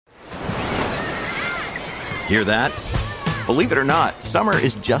Hear that? Believe it or not, summer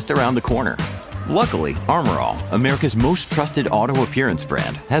is just around the corner. Luckily, Armor All, America's most trusted auto appearance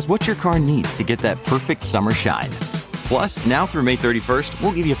brand, has what your car needs to get that perfect summer shine. Plus, now through May 31st,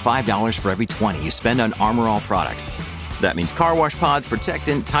 we'll give you $5 for every $20 you spend on Armor All products. That means car wash pods,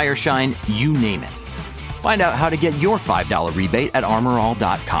 protectant, tire shine, you name it. Find out how to get your $5 rebate at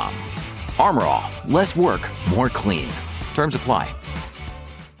armorall.com. Armor All, less work, more clean. Terms apply.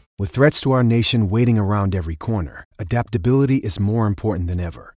 With threats to our nation waiting around every corner, adaptability is more important than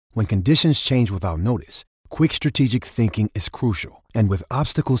ever. When conditions change without notice, quick strategic thinking is crucial. And with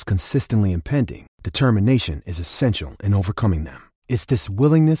obstacles consistently impending, determination is essential in overcoming them. It's this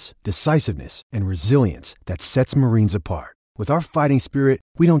willingness, decisiveness, and resilience that sets Marines apart. With our fighting spirit,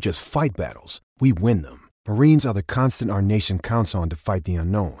 we don't just fight battles, we win them. Marines are the constant our nation counts on to fight the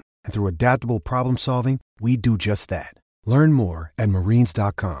unknown. And through adaptable problem solving, we do just that. Learn more at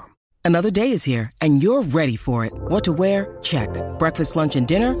marines.com. Another day is here, and you're ready for it. What to wear? Check. Breakfast, lunch, and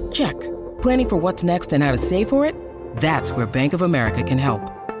dinner? Check. Planning for what's next and how to save for it? That's where Bank of America can help.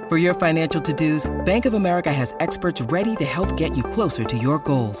 For your financial to-dos, Bank of America has experts ready to help get you closer to your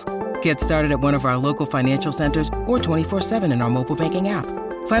goals. Get started at one of our local financial centers or 24/7 in our mobile banking app.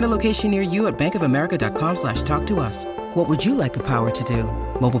 Find a location near you at bankofamerica.com/talktous. What would you like the power to do?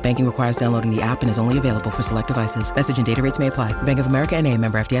 Mobile banking requires downloading the app and is only available for select devices. Message and data rates may apply. Bank of America N.A.,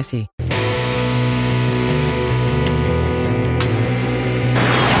 member FDIC.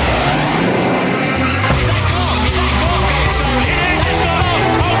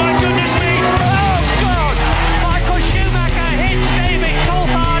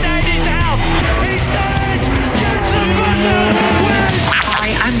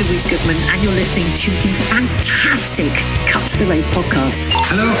 Goodman, and you're listening to the fantastic Cut to the Race podcast.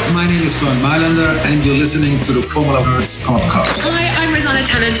 Hello, my name is Bernd Mailander, and you're listening to the Formula Nerds podcast. Hi, I'm Rosanna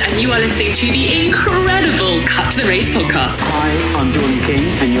Tennant, and you are listening to the incredible Cut to the Race podcast. Hi, I'm Jordan King,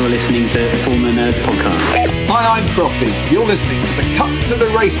 and you're listening to the Formula Nerds podcast. Hi, I'm Crofty. You're listening to the Cut to the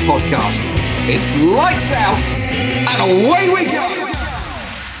Race podcast. It's lights out, and away we go!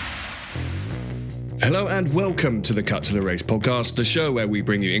 Hello and welcome to the Cut to the Race podcast, the show where we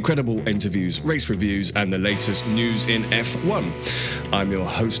bring you incredible interviews, race reviews, and the latest news in F1. I'm your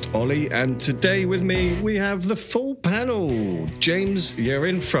host, Ollie, and today with me we have the full panel. James, you're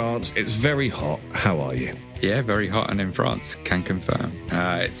in France. It's very hot. How are you? Yeah, very hot and in France, can confirm.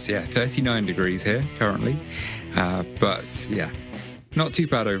 It's 39 degrees here currently, but yeah, not too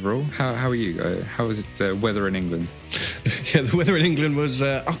bad overall. How are you? How was the weather in England? Yeah, the weather in England was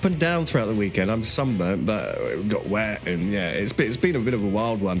up and down throughout the weekend. I'm sunburnt, but it got wet, and yeah, it's been a bit of a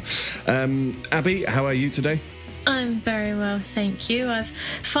wild one. Abby, how are you today? I'm very well, thank you. I've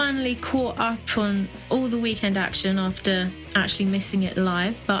finally caught up on all the weekend action after actually missing it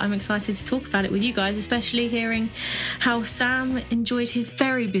live, but I'm excited to talk about it with you guys, especially hearing how Sam enjoyed his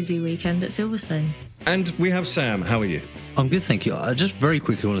very busy weekend at Silverstone. And we have Sam. How are you? I'm good, thank you. I just very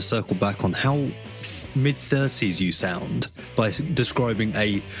quickly want to circle back on how mid-30s you sound by describing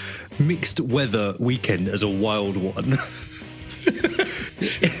a mixed weather weekend as a wild one.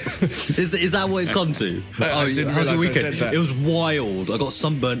 Is that what it's gone to? I didn't realise I said that. It was wild. I got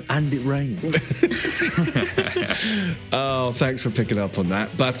sunburned and it rained. Oh, thanks for picking up on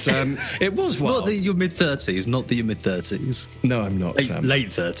that. But it was wild. Not that you're mid-30s, not that you're mid-30s. No, I'm not, Sam. Late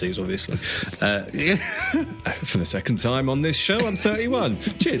 30s, obviously. For the second time on this show, I'm 31.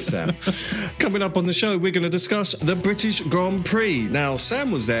 Cheers, Sam. Coming up on the show, we're going to discuss the British Grand Prix. Now,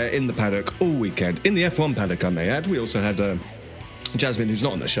 Sam was there in the paddock all weekend. In the F1 paddock, I may add. We also had Jasmine, who's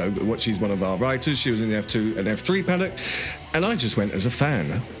not on the show, but she's one of our writers. She was in the F2 and F3 paddock, and I just went as a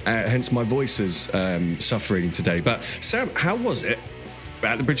fan. Hence my voice is suffering today. But Sam, how was it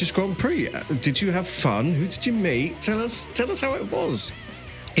at the British Grand Prix? Did you have fun? Who did you meet? Tell us how it was.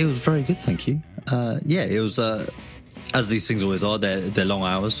 It was very good, thank you. It was as these things always are. They're long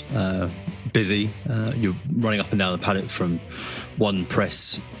hours, busy. You're running up and down the paddock from one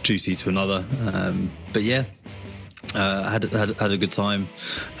press duty to another. But yeah. Had a good time,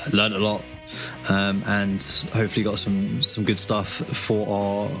 learned a lot, and hopefully got some good stuff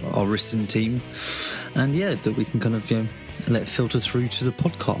for our written team, and yeah, that we can kind of let filter through to the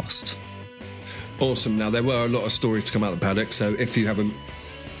podcast. Awesome. Now there were a lot of stories to come out of the paddock, so if you haven't,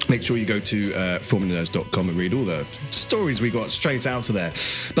 make sure you go to formulanerds.com and read all the stories we got straight out of there.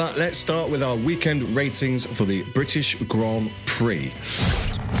 But let's start with our weekend ratings for the British Grand Prix.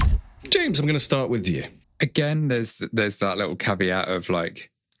 James, I'm going to start with you. Again, there's that little caveat of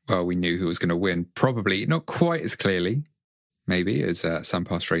we knew who was going to win. Probably not quite as clearly, maybe, as some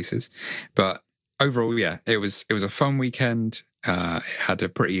past races. But overall, yeah, it was a fun weekend. It had a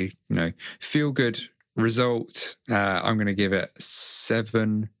pretty, feel-good result, I'm going to give it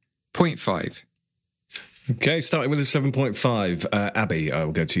 7.5. Okay, starting with a 7.5. Abby, I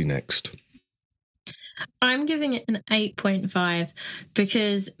will go to you next. I'm giving it an 8.5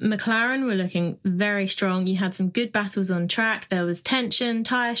 because McLaren were looking very strong. You had some good battles on track. There was tension,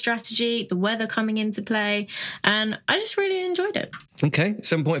 tyre strategy, the weather coming into play, and I just really enjoyed it. Okay,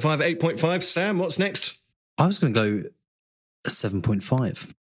 7.5, 8.5. Sam, what's next? I was going to go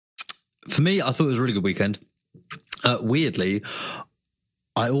 7.5. For me, I thought it was a really good weekend. Weirdly,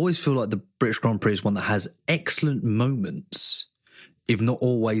 I always feel like the British Grand Prix is one that has excellent moments, if not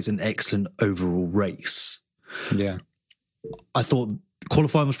always an excellent overall race. Yeah. I thought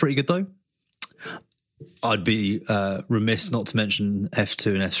qualifying was pretty good, though. I'd be remiss not to mention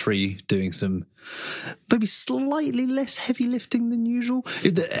F2 and F3 doing some maybe slightly less heavy lifting than usual.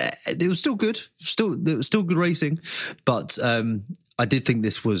 It was still good. It was still good racing. But I did think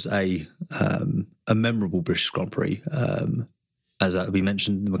this was a memorable British Grand Prix. As we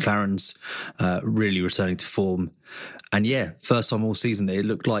mentioned, the McLarens really returning to form. And yeah, first time all season, it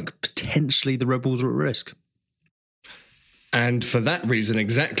looked like potentially the Red Bulls were at risk. And for that reason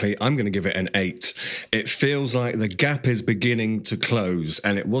exactly, I'm going to give it an 8. It feels like the gap is beginning to close,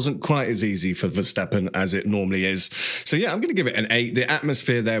 and it wasn't quite as easy for Verstappen as it normally is. So yeah, I'm going to give it an 8. The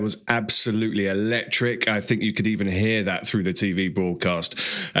atmosphere there was absolutely electric. I think you could even hear that through the TV broadcast.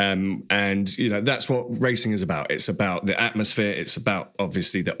 And, you know, that's what racing is about. It's about the atmosphere. It's about,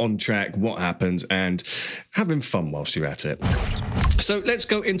 obviously, the on-track, what happens, and having fun whilst you're at it. So let's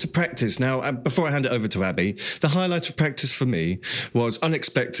go into practice. Now, before I hand it over to Abby, the highlight of practice for me was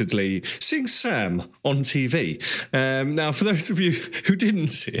unexpectedly seeing Sam on TV. Now, for those of you who didn't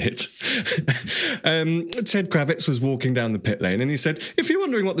see it, Ted Kravitz was walking down the pit lane and he said, "If you're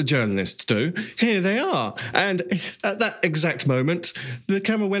wondering what the journalists do, here they are." And at that exact moment, the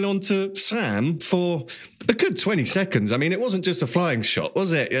camera went on to Sam for a good 20 seconds. I mean, it wasn't just a flying shot,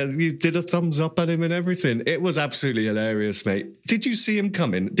 was it? You did a thumbs up at him and everything. It was absolutely hilarious, mate. Did you see him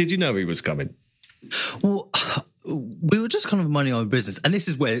coming? Did you know he was coming? Well, we were just kind of minding our own business. And this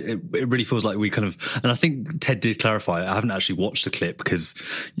is where it really feels like we kind of, and I think Ted did clarify, I haven't actually watched the clip because,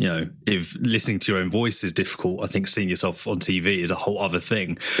 you know, if listening to your own voice is difficult, I think seeing yourself on TV is a whole other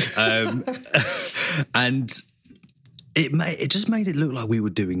thing. And it just made it look like we were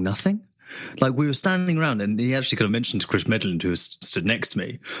doing nothing. Like we were standing around, and he actually kind of mentioned to Chris Medland, who stood next to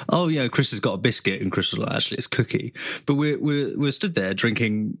me, "Oh, you know, Chris has got a biscuit," and Chris was like, "Actually, it's cookie." But we're stood there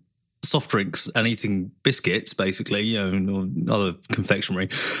drinking soft drinks and eating biscuits, basically, you know, or other confectionery,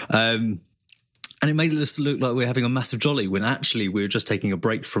 and it made us look like we're having a massive jolly when actually we were just taking a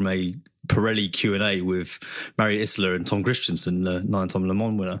break from a Pirelli Q&A with Mary Isler and Tom Christensen, the 9-time Le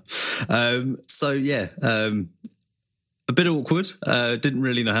Mans winner. So yeah. A bit awkward, didn't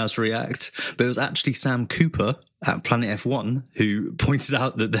really know how to react, but it was actually Sam Cooper at Planet F1 who pointed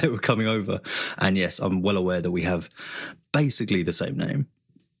out that they were coming over. And yes, I'm well aware that we have basically the same name.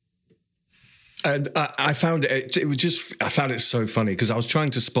 And I found I found it so funny because I was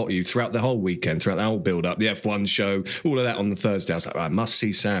trying to spot you throughout the whole weekend, throughout the whole build-up, the F1 show, all of that on the Thursday. I was like, I must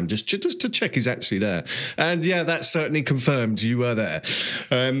see Sam just to check he's actually there. And yeah, that certainly confirmed you were there.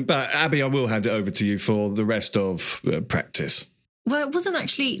 But Abby, I will hand it over to you for the rest of practice. Well, it wasn't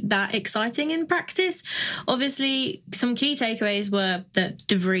actually that exciting in practice. Obviously, some key takeaways were that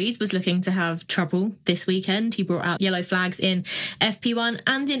De Vries was looking to have trouble this weekend. He brought out yellow flags in FP1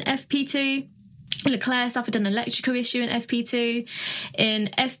 and in FP2. Leclerc suffered an electrical issue in FP2. In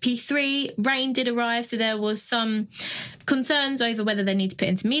FP3, rain did arrive, so there was some concerns over whether they need to put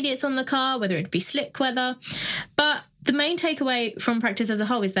intermediates on the car, whether it'd be slick weather. But the main takeaway from practice as a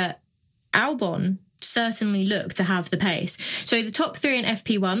whole is that Albon certainly looked to have the pace. So the top three in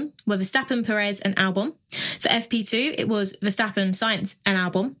FP1 were Verstappen, Perez and Albon. For FP2, it was Verstappen, Sainz and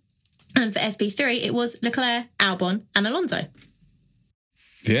Albon. And for FP3, it was Leclerc, Albon and Alonso.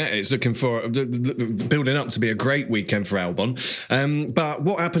 Yeah, it's looking for building up to be a great weekend for Albon. But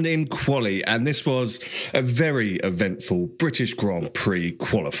what happened in quali? And this was a very eventful British Grand Prix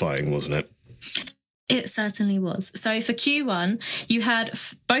qualifying, wasn't it? It certainly was. So for Q1, you had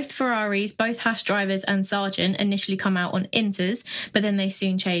both Ferraris, both Haas drivers and Sargent initially come out on inters, but then they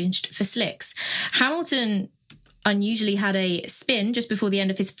soon changed for slicks. Hamilton unusually had a spin just before the end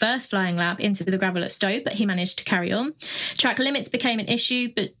of his first flying lap into the gravel at Stowe, but he managed to carry on. Track limits became an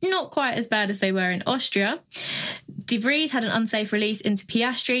issue, but not quite as bad as they were in Austria. De Vries had an unsafe release into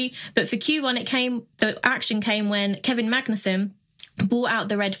Piastri, but for Q1 the action came when Kevin Magnussen brought out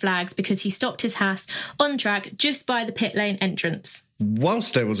the red flags because he stopped his Haas on track just by the pit lane entrance.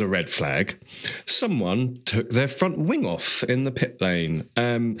 whilst there was a red flag, someone took their front wing off in the pit lane.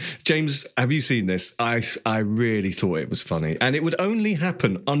 James, have you seen this? I really thought it was funny. And it would only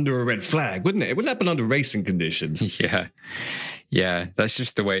happen under a red flag, wouldn't it? It wouldn't happen under racing conditions. Yeah. Yeah, that's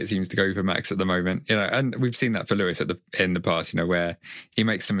just the way it seems to go for Max at the moment, and we've seen that for Lewis in the past, where he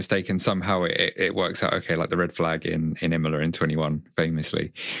makes a mistake and somehow it works out okay, like the red flag in Imola in 21,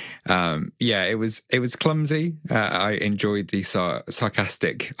 famously. It was clumsy. I enjoyed the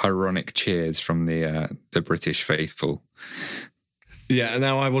sarcastic, ironic cheers from the British faithful. Yeah,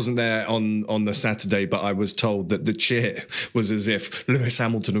 now I wasn't there on the Saturday, but I was told that the cheer was as if Lewis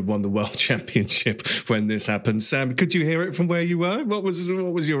Hamilton had won the World Championship when this happened. Sam, could you hear it from where you were? What was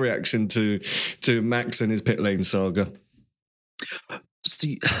your reaction to Max and his pit lane saga? So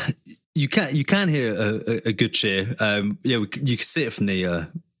you can hear a good cheer. You can see it from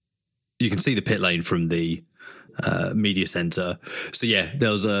you can see the pit lane from the media center. So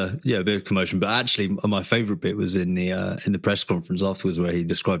there was a bit of commotion, but actually my favorite bit was in the press conference afterwards, where he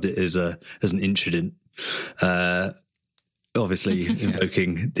described it as an incident, obviously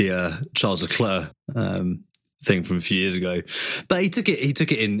invoking the Charles Leclerc thing from a few years ago. But he took it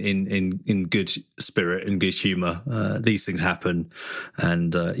in good spirit and good humor. These things happen,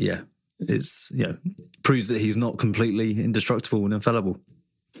 and it's proves that he's not completely indestructible and infallible.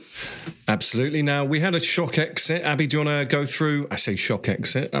 Absolutely. Now, we had a shock exit. Abby, do you want to go through... I say shock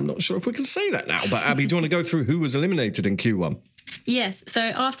exit. I'm not sure if we can say that now, but Abby, do you want to go through who was eliminated in Q1? Yes, so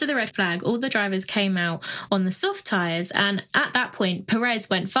after the red flag, all the drivers came out on the soft tyres, and at that point, Perez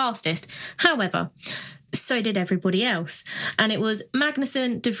went fastest. However, so did everybody else. And it was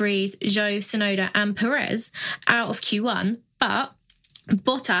Magnussen, De Vries, Zhou, Tsunoda and Perez out of Q1, but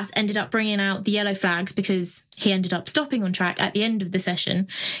Bottas ended up bringing out the yellow flags because he ended up stopping on track at the end of the session.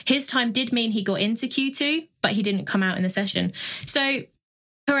 His time did mean he got into Q2, but he didn't come out in the session. So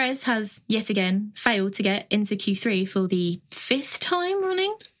Perez has yet again failed to get into Q3 for the 5th time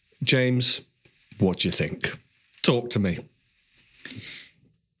running. James, what do you think? Talk to me.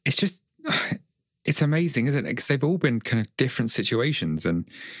 It's amazing, isn't it? Because they've all been kind of different situations, and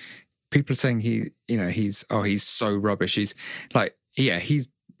people are saying he's so rubbish. He's like,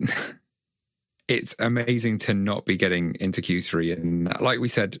 it's amazing to not be getting into Q3. And like we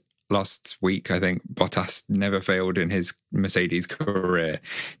said last week, I think Bottas never failed in his Mercedes career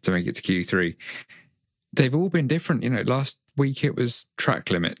to make it to Q3. They've all been different. Last week it was track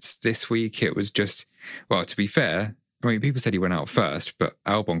limits. This week it was just, well, to be fair, I mean, people said he went out first, but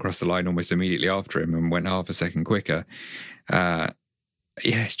Albon crossed the line almost immediately after him and went half a second quicker.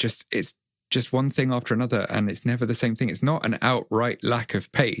 It's just one thing after another, and it's never the same thing. It's not an outright lack of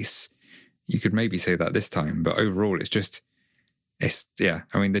pace. You could maybe say that this time, but overall, I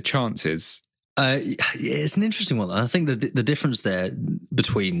mean, the chances. It's an interesting one. I think the difference there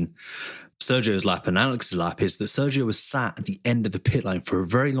between Sergio's lap and Alex's lap is that Sergio was sat at the end of the pit lane for a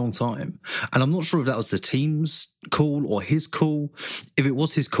very long time. And I'm not sure if that was the team's call or his call. If it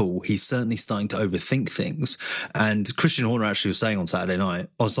was his call, he's certainly starting to overthink things. And Christian Horner actually was saying on Sunday night,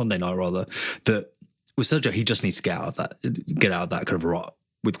 that with Sergio, he just needs to get out of that kind of rut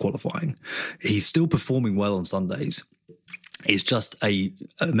with qualifying. He's still performing well on Sundays. It's just a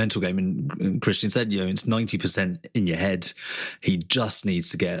mental game, and Christian said, it's 90% in your head. He just needs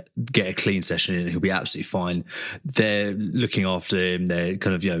to get a clean session in. He'll be absolutely fine. They're looking after him. They're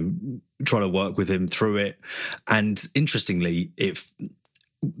kind of trying to work with him through it. And interestingly,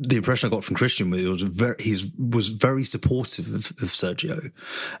 the impression I got from Christian was he was very supportive of Sergio,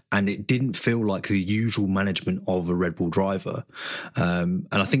 and it didn't feel like the usual management of a Red Bull driver. And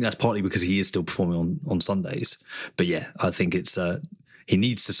I think that's partly because he is still performing on Sundays. But I think it's he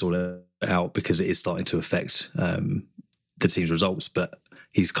needs to sort it out because it is starting to affect the team's results. But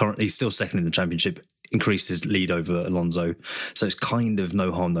he's still second in the championship, increased his lead over Alonso, so it's kind of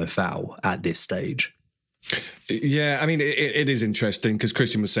no harm, no foul at this stage. Yeah, I mean, it is interesting because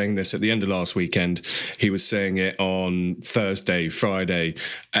Christian was saying this at the end of last weekend. He was saying it on Thursday, Friday,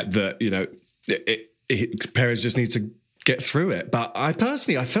 that, Perez just needs to get through it. But I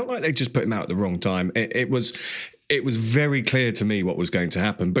felt like they just put him out at the wrong time. It was very clear to me what was going to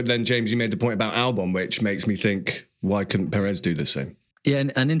happen. But then, James, you made the point about Albon, which makes me think, why couldn't Perez do the same? Yeah,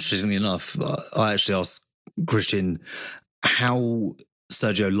 and interestingly enough, I actually asked Christian how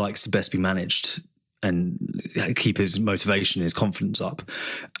Sergio likes to best be managed and keep his motivation, his confidence up.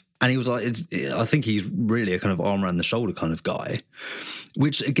 And he was like, I think he's really a kind of arm around the shoulder kind of guy,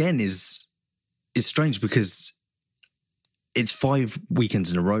 which again is strange because it's 5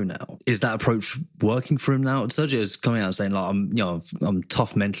 weekends in a row now. Is that approach working for him now? Sergio is coming out and saying, like, I'm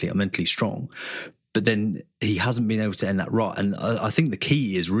tough mentally, I'm mentally strong. but then he hasn't been able to end that rut. And I think the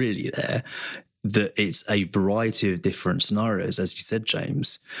key is really there that it's a variety of different scenarios, as you said,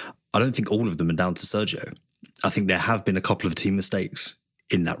 James. I don't think all of them are down to Sergio. I think there have been a couple of team mistakes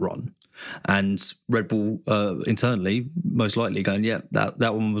in that run. And Red Bull internally, most likely going, yeah,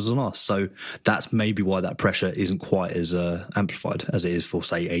 that one was on us. So that's maybe why that pressure isn't quite as amplified as it is for,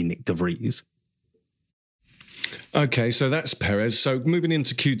 say, a Nick de Vries. Okay, so that's Perez. So moving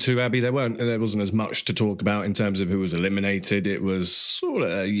into Q2, Abby, there wasn't as much to talk about in terms of who was eliminated. It was sort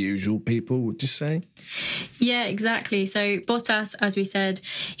of usual people, would you say? Yeah, exactly. So Bottas, as we said,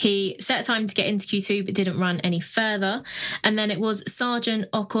 he set time to get into Q2 but didn't run any further. And then it was Sargent,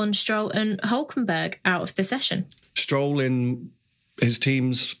 Ocon, Stroll and Hülkenberg out of the session. Stroll in his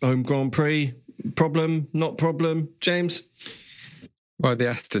team's home Grand Prix. Problem, not problem, James? Well, the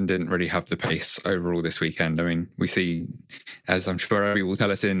Aston didn't really have the pace overall this weekend. I mean, we see, as I'm sure Abby will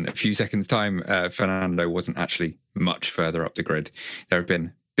tell us in a few seconds' time, Fernando wasn't actually much further up the grid. There have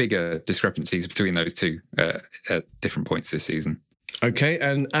been bigger discrepancies between those two at different points this season. Okay,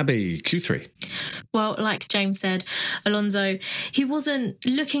 and Abby, Q3. Well, like James said, Alonso, he wasn't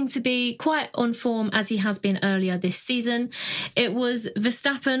looking to be quite on form as he has been earlier this season. It was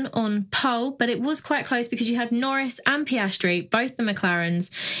Verstappen on pole, but it was quite close because you had Norris and Piastri, both the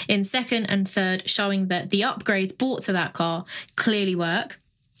McLarens, in second and third, showing that the upgrades brought to that car clearly work.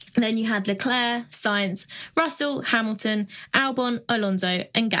 Then you had Leclerc, Sainz, Russell, Hamilton, Albon, Alonso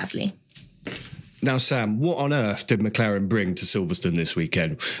and Gasly. Now, Sam, what on earth did McLaren bring to Silverstone this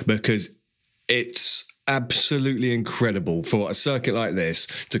weekend? Because it's absolutely incredible for a circuit like this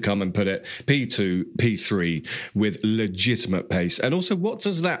to come and put it P2, P3 with legitimate pace. And also, what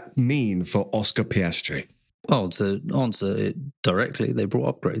does that mean for Oscar Piastri? Well, to answer it directly, they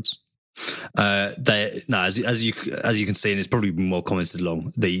brought upgrades. As you can see, and it's probably been well commented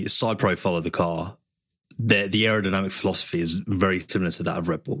along, the side profile of the car, the aerodynamic philosophy is very similar to that of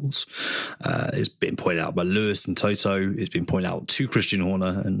Red Bull's. It's been pointed out by Lewis and Toto. It's been pointed out to Christian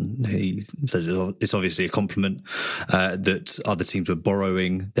Horner, and he says it's obviously a compliment that other teams were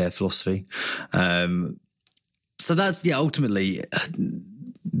borrowing their philosophy. So that's, ultimately,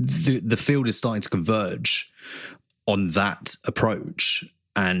 the field is starting to converge on that approach,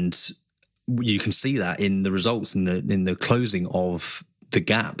 and you can see that in the results in the closing of the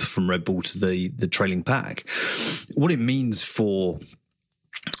gap from Red Bull to the trailing pack. What it means for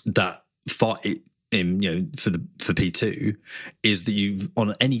that fight for P2 is that you've,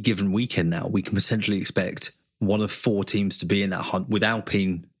 on any given weekend now, we can potentially expect one of four teams to be in that hunt, with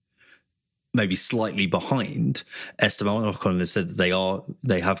Alpine maybe slightly behind. Esteban Ocon has said that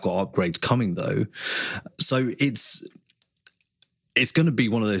they have got upgrades coming though. So it's going to be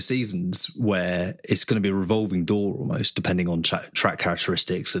one of those seasons where it's going to be a revolving door almost, depending on track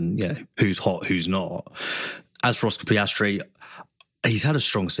characteristics and who's hot, who's not. As for Oscar Piastri, he's had a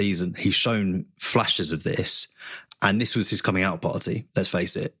strong season. He's shown flashes of this, and this was his coming out party, let's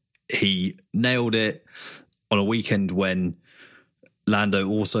face it. He nailed it on a weekend when Lando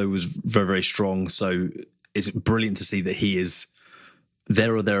also was very, very strong. So it's brilliant to see that he is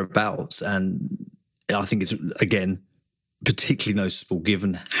there or thereabouts. And I think it's, again, particularly noticeable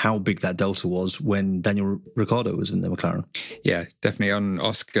given how big that delta was when Daniel Ricciardo was in the McLaren. Yeah, definitely. On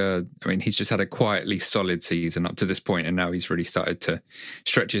Oscar, I mean, he's just had a quietly solid season up to this point, and now he's really started to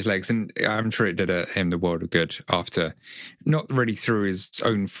stretch his legs, and I'm sure it did him the world of good after, not really through his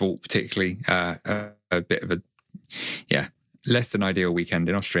own fault particularly, a bit of a less than ideal weekend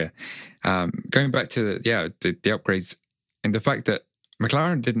in Austria. Going back to the upgrades and the fact that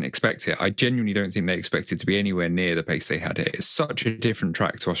McLaren didn't expect it. I genuinely don't think they expected to be anywhere near the pace they had here. It's such a different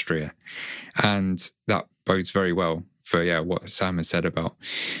track to Austria. And that bodes very well for what Sam has said about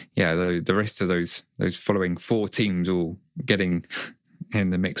the rest of those following four teams all getting in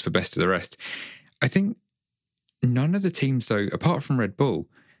the mix for best of the rest. I think none of the teams, though, apart from Red Bull,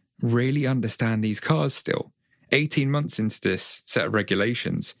 really understand these cars still. 18 months into this set of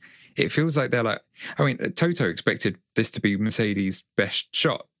regulations, it feels like they're like, I mean, Toto expected this to be Mercedes' best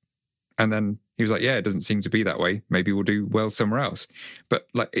shot. And then he was like, it doesn't seem to be that way. Maybe we'll do well somewhere else. But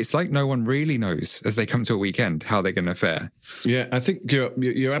it's like no one really knows as they come to a weekend how they're going to fare. Yeah, I think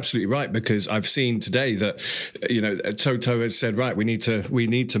you're absolutely right, because I've seen today that, Toto has said, right, we need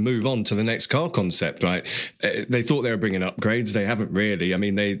to move on to the next car concept, right? They thought they were bringing upgrades. They haven't really. I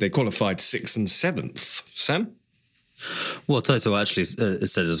mean, they qualified 6th and 7th. Sam? Well, Toto actually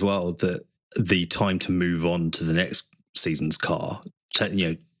said as well that the time to move on to the next season's car,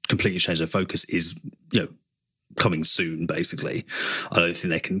 completely change their focus is, coming soon, basically. I don't think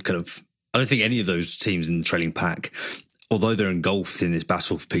they can I don't think any of those teams in the trailing pack, although they're engulfed in this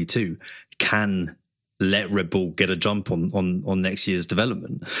battle for P2, can let Red Bull get a jump on next year's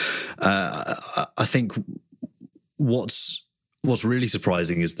development. I think what's really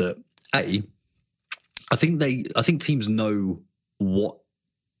surprising is that I think teams know what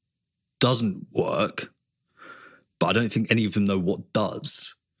doesn't work, but I don't think any of them know what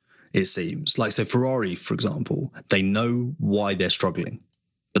does. It seems like, so Ferrari, for example, they know why they're struggling,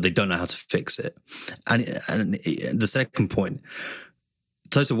 but they don't know how to fix it. And the second point,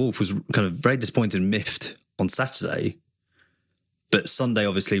 Toto Wolff was kind of very disappointed and miffed on Saturday, but Sunday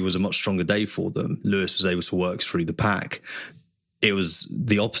obviously was a much stronger day for them. Lewis was able to work through the pack. It was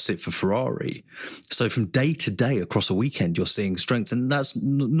the opposite for Ferrari. So from day to day across a weekend, you're seeing strengths, and that's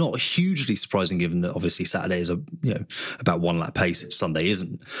not hugely surprising given that obviously Saturday is about 1 lap pace. Sunday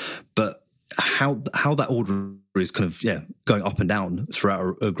isn't. But how that order is kind of going up and down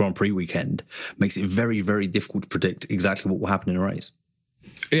throughout a Grand Prix weekend makes it very, very difficult to predict exactly what will happen in a race.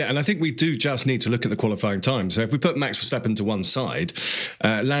 Yeah, and I think we do just need to look at the qualifying time. So if we put Max Verstappen to one side,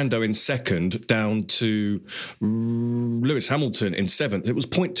 Lando in second, down to Lewis Hamilton in seventh, it was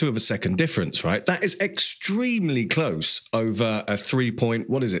 0.2 of a second difference, right? That is extremely close over a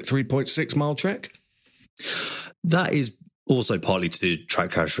 3.6 mile track. That is also partly to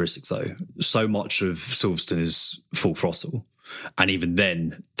track characteristics, though. So much of Silverstone is full throttle, and even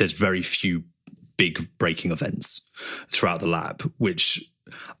then, there's very few big braking events throughout the lap, which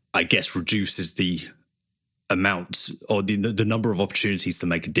I guess reduces the amount or the number of opportunities to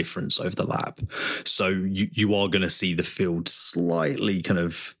make a difference over the lap. So you are going to see the field slightly kind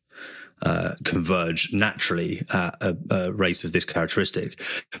of converge naturally at a race of this characteristic.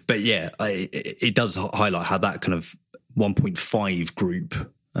 But yeah, it does highlight how that kind of 1.5 group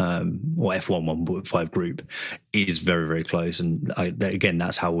or F1 1.5 group is very, very close. And again,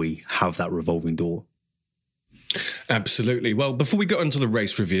 that's how we have that revolving door. Absolutely. Well, before we get onto the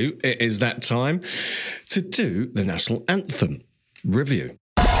race review, it is that time to do the national anthem review.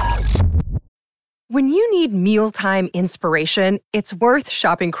 When you need mealtime inspiration, it's worth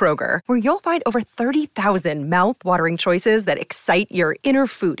shopping Kroger, where you'll find over 30,000 mouth-watering choices that excite your inner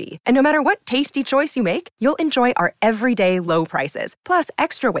foodie. And no matter what tasty choice you make, you'll enjoy our everyday low prices, plus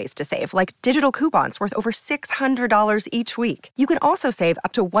extra ways to save, like digital coupons worth over $600 each week. You can also save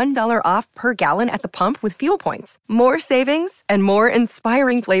up to $1 off per gallon at the pump with fuel points. More savings and more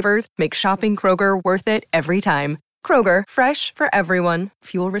inspiring flavors make shopping Kroger worth it every time. Kroger, fresh for everyone.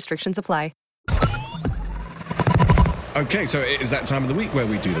 Fuel restrictions apply. Okay, so it is that time of the week where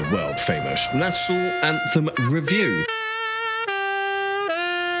we do the world-famous National Anthem review.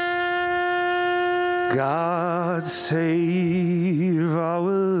 God save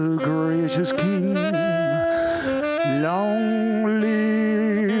our gracious King. Long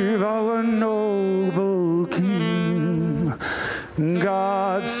live our noble King.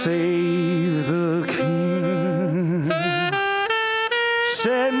 God save the King.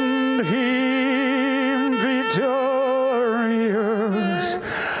 Send him victorious.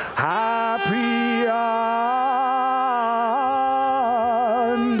 Happy and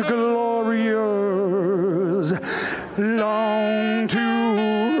glorious, long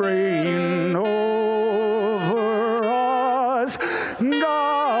to reign over us.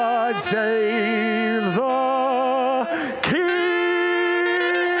 God save the King.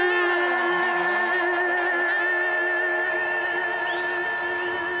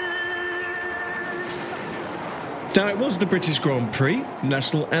 Now, it was the British Grand Prix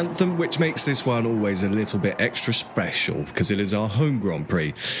national anthem, which makes this one always a little bit extra special because it is our home Grand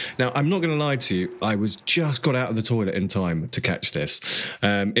Prix. Now, I'm not going to lie to you, I was just got out of the toilet in time to catch this.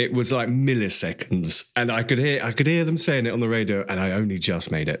 It was like milliseconds, and I could hear them saying it on the radio, and I only just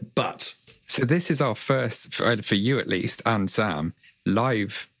made it. But so this is our first, for you at least, and Sam,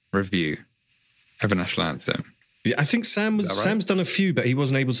 live review of a national anthem. Yeah, I think Sam's done a few, but he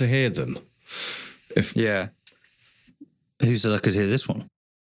wasn't able to hear them. Yeah. Who said I could hear this one?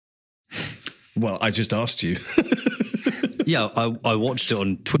 Well, I just asked you. Yeah, I watched it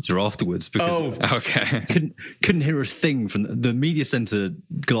on Twitter afterwards because couldn't hear a thing from the media centre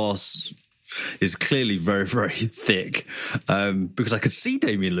glass. Is clearly very, very thick because I could see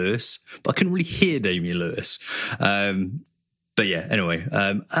Damien Lewis, but I couldn't really hear Damien Lewis. But yeah, anyway,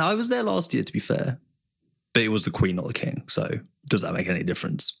 I was there last year, to be fair, but it was the Queen, not the King. So does that make any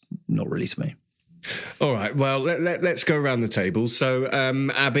difference? Not really to me. All right, well, let's go around the table. So,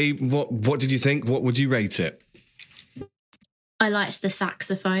 Abby, what did you think? What would you rate it? I liked the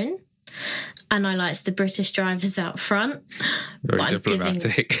saxophone and I liked the British drivers out front. Very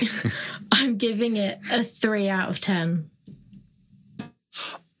diplomatic. I'm giving it a 3 out of 10.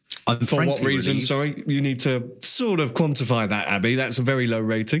 For what reason? Relieved. Sorry, you need to sort of quantify that, Abby. That's a very low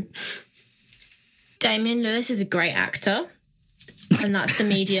rating. Damien Lewis is a great actor. And that's the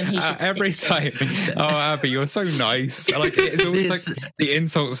medium he should every time. Oh, Abby, you're so nice. Like, it's always like the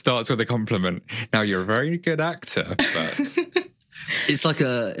insult starts with a compliment. Now, you're a very good actor, but... It's like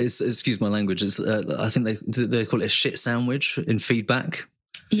excuse my language, I think they call it a shit sandwich in feedback.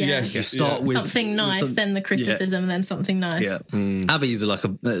 Yeah. Yes. You start with something nice, then the criticism, then something nice. Yeah. Abby's like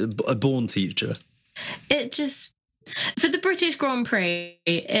a born teacher. It just... For the British Grand Prix,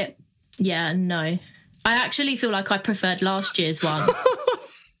 no. I actually feel like I preferred last year's one.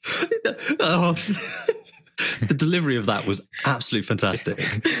 The delivery of that was absolutely fantastic.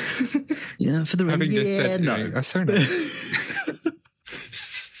 Yeah, for the having just said no. I so know.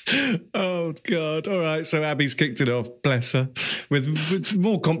 Oh, God. All right. So Abby's kicked it off, bless her, with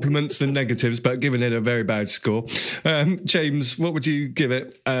more compliments than negatives, but giving it a very bad score. James, what would you give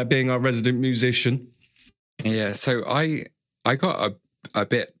it, being our resident musician? Yeah, so I got a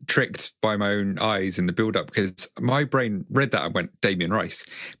bit tricked by my own eyes in the build-up because my brain read that and went Damien Rice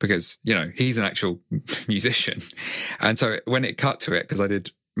because, you know, he's an actual musician. And so when it cut to it, because I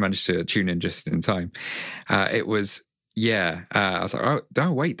did manage to tune in just in time, it was... I was like,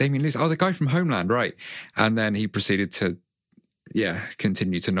 oh, wait, Damien Lewis. Oh, the guy from Homeland, right. And then he proceeded to,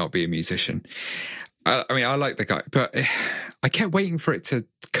 continue to not be a musician. I mean, I like the guy, but I kept waiting for it to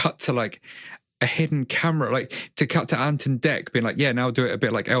cut to like a hidden camera, like to cut to Anton Deck being like, now do it a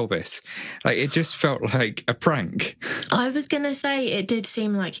bit like Elvis. Like, it just felt like a prank. I was going to say it did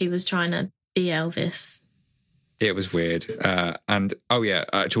seem like he was trying to be Elvis. It was weird.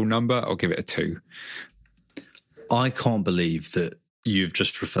 Actual number, I'll give it a 2. I can't believe that you've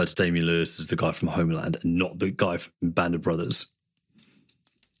just referred to Damien Lewis as the guy from Homeland and not the guy from Band of Brothers.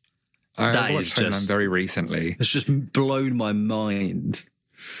 I watched Homeland very recently. It's just blown my mind.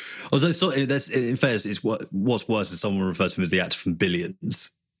 Although, in fairness, what's worse is someone referred to him as the actor from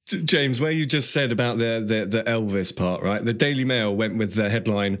Billions. James, where you just said about the Elvis part, right? The Daily Mail went with the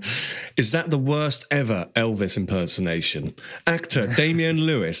headline, "Is that the worst ever Elvis impersonation? Actor Damien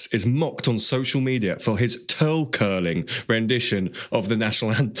Lewis is mocked on social media for his toe-curling rendition of the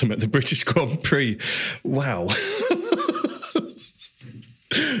national anthem at the British Grand Prix." Wow.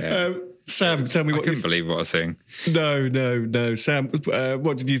 Sam, tell me what I couldn't believe what I was saying. No. Sam,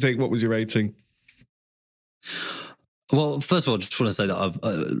 what did you think? What was your rating? Well, first of all, I just want to say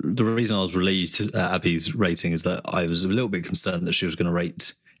that the reason I was relieved at Abby's rating is that I was a little bit concerned that she was going to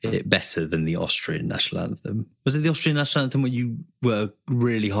rate it better than the Austrian national anthem. Was it the Austrian national anthem where you were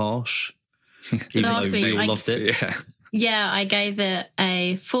really harsh? Even last though week, we all loved it? Yeah, I gave it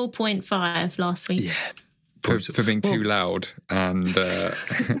a 4.5 last week. Yeah. For being too loud and the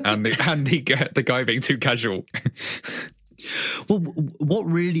guy being too casual. Well, what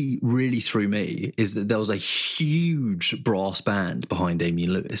really, really threw me is that there was a huge brass band behind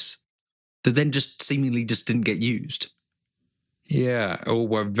Damien Lewis that then just seemingly just didn't get used. Yeah, all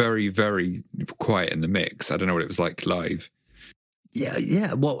were very, very quiet in the mix. I don't know what it was like live.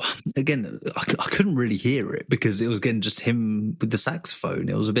 Yeah. Well, again, I couldn't really hear it because it was, again, just him with the saxophone.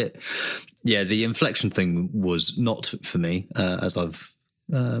 It was a bit... Yeah, the inflection thing was not for me, as I've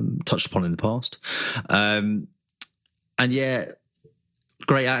touched upon in the past. And yeah,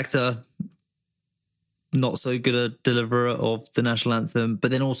 great actor, not so good a deliverer of the national anthem. But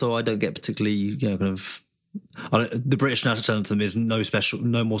then also, I don't get particularly, the British national anthem is no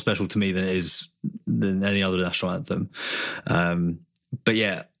more special to me than any other national anthem. But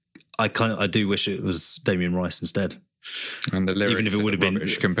yeah, I do wish it was Damien Rice instead. And the lyrics, even if it would have been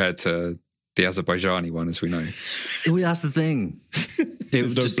compared to the Azerbaijani one, as we know. Well, that's the thing. It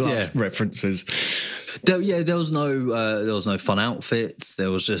was just references. There was no fun outfits.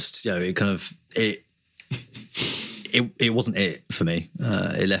 There was just it wasn't it for me.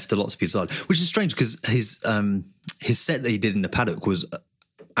 It left a lot to be desired, which is strange because his set that he did in the paddock was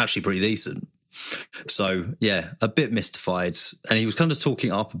actually pretty decent. So yeah, a bit mystified, and he was kind of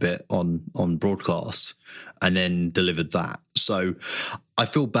talking up a bit on broadcast, and then delivered that. So I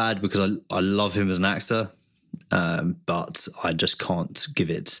feel bad because I love him as an actor, but I just can't give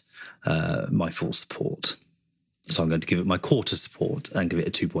it my full support. So I'm going to give it my quarter support and give it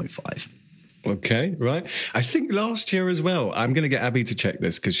a 2.5. Okay, right. I think last year as well, I'm going to get Abby to check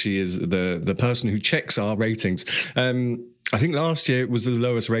this because she is the person who checks our ratings. I think last year it was the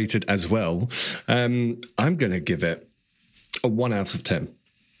lowest rated as well. I'm going to give it a 1 out of 10.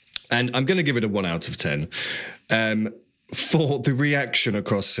 And I'm going to give it a 1 out of 10 for the reaction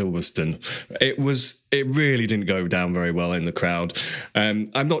across Silverstone. It really didn't go down very well in the crowd. I'm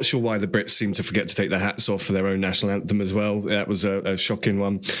not sure why the Brits seem to forget to take their hats off for their own national anthem as well. That was a shocking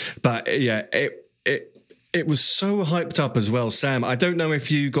one. But yeah, It was so hyped up as well, Sam. I don't know if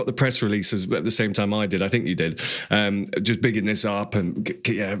you got the press releases at the same time I did. I think you did. Just bigging this up and talk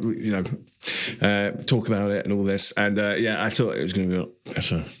about it and all this. And I thought it was going to be a lot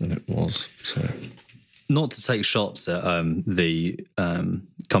better than it was. So, not to take shots at the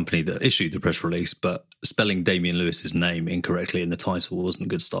company that issued the press release, but spelling Damian Lewis's name incorrectly in the title wasn't a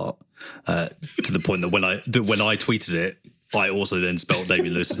good start. To the point that when I tweeted it, I also then spelled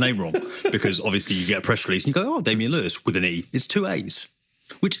Damian Lewis's name wrong, because obviously you get a press release and you go, oh, Damian Lewis with an E. It's 2 A's,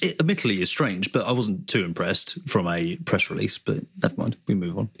 which admittedly is strange, but I wasn't too impressed from a press release, but never mind, we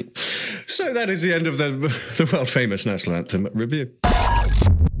move on. So that is the end of the world-famous National Anthem review.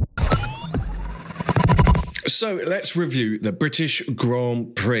 So let's review the British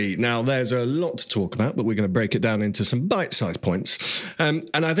Grand Prix. Now, there's a lot to talk about, but we're going to break it down into some bite-sized points. And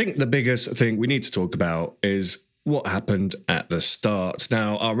I think the biggest thing we need to talk about is what happened at the start.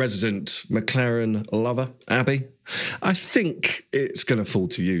 Now, our resident McLaren lover, Abby, I think it's going to fall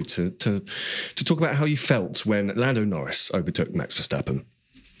to you to talk about how you felt when Lando Norris overtook Max Verstappen.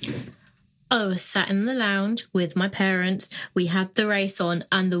 I was sat in the lounge with my parents. We had the race on,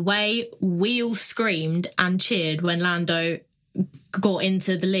 and the way we all screamed and cheered when Lando got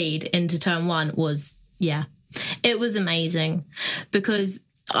into the lead into turn one was, it was amazing, because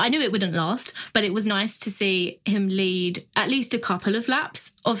I knew it wouldn't last, but it was nice to see him lead at least a couple of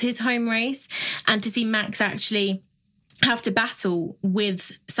laps of his home race, and to see Max actually have to battle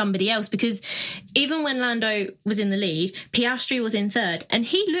with somebody else, because even when Lando was in the lead, Piastri was in third, and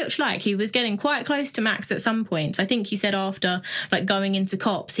he looked like he was getting quite close to Max at some points. I think he said after, like, going into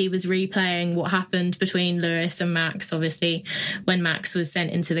Cops, he was replaying what happened between Lewis and Max, obviously, when Max was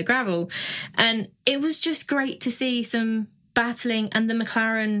sent into the gravel. And it was just great to see some battling and the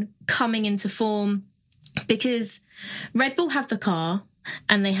McLaren coming into form, because Red Bull have the car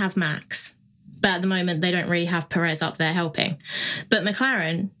and they have Max, but at the moment they don't really have Perez up there helping. But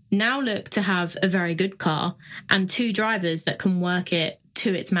McLaren now look to have a very good car and two drivers that can work it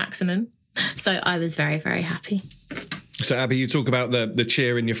to its maximum. So I was very, very happy. So, Abby, you talk about the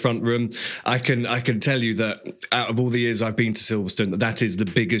cheer in your front room. I can tell you that out of all the years I've been to Silverstone, that is the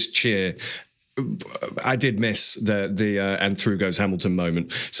biggest cheer. I did miss the and through goes Hamilton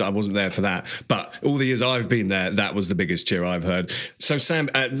moment, so I wasn't there for that. But all the years I've been there, that was the biggest cheer I've heard. So, Sam,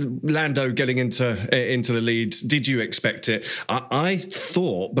 Lando getting into the lead, did you expect it? I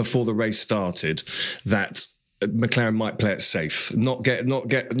thought before the race started that McLaren might play it safe, not get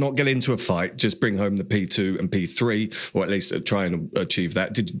into a fight, just bring home the P2 and P3, or at least try and achieve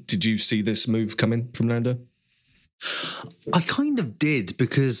that. Did you see this move coming from Lando? I kind of did,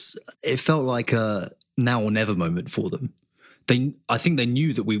 because it felt like a now or never moment for them. I think they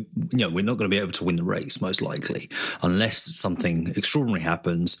knew that we're not going to be able to win the race, most likely, unless something extraordinary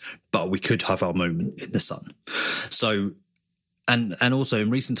happens, but we could have our moment in the sun. So, and also in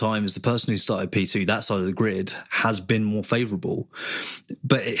recent times, the person who started P2, that side of the grid, has been more favourable.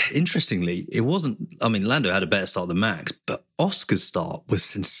 But interestingly, it wasn't, Lando had a better start than Max, but Oscar's start was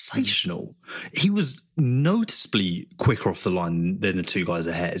sensational. He was noticeably quicker off the line than the two guys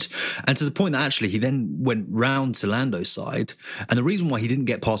ahead. And to the point that actually he then went round to Lando's side. And the reason why he didn't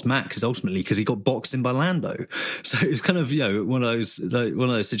get past Max is ultimately because he got boxed in by Lando. So it was kind of, one of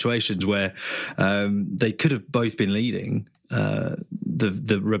those situations where they could have both been leading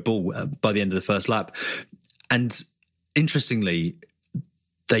the Red Bull by the end of the first lap. And interestingly,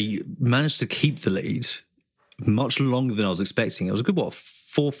 they managed to keep the lead much longer than I was expecting. It was a good,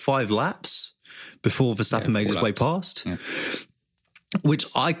 4-5 laps before Verstappen made his way past. Yeah. Which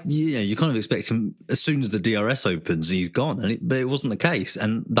you kind of expect him as soon as the DRS opens, he's gone. But it wasn't the case.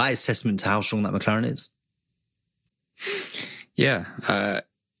 And that is testament to how strong that McLaren is. Yeah.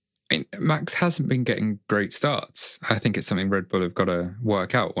 Max hasn't been getting great starts. I think it's something Red Bull have got to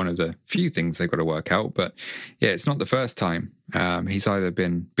work out. One of the few things they've got to work out. But yeah, it's not the first time. He's either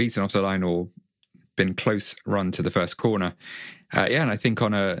been beaten off the line or been close run to the first corner. And I think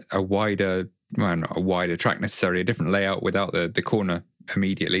on a wider, not a wider track necessarily, a different layout without the corner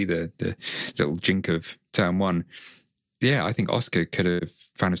immediately, the little jink of turn one. Yeah, I think Oscar could have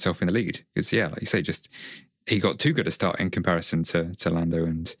found himself in the lead. Because, like you say, he got too good a start in comparison to Lando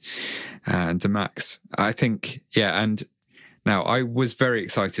and to Max. I think, and now I was very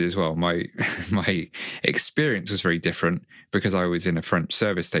excited as well. My experience was very different because I was in a French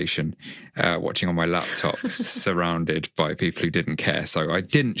service station watching on my laptop surrounded by people who didn't care. So I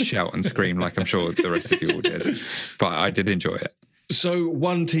didn't shout and scream like I'm sure the rest of you all did, but I did enjoy it. So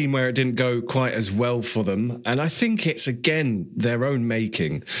one team where it didn't go quite as well for them, and I think it's again their own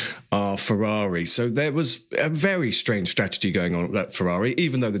making, are Ferrari. So there was a very strange strategy going on at Ferrari.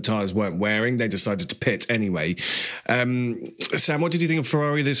 Even though the tyres weren't wearing, they decided to pit anyway. Sam, what did you think of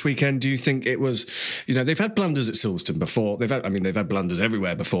Ferrari this weekend? Do you think it was, they've had blunders at Silverstone before. They've had blunders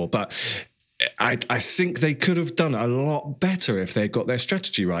everywhere before, but I think they could have done a lot better if they got their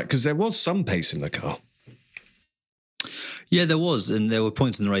strategy right, because there was some pace in the car. Yeah, there was, and there were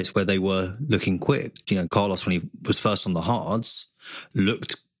points in the race where they were looking quick. Carlos, when he was first on the hards,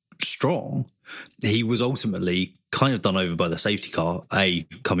 looked strong. He was ultimately kind of done over by the safety car, A,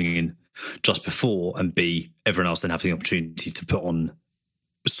 coming in just before, and B, everyone else then having the opportunity to put on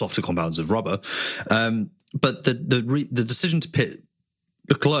softer compounds of rubber. But the decision to pit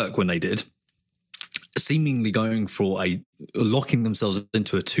Leclerc when they did, seemingly going for locking themselves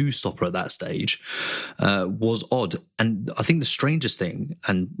into a two-stopper at that stage, was odd. And I think the strangest thing,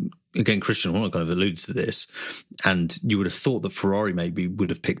 and again, Christian Horner kind of alludes to this, and you would have thought that Ferrari maybe would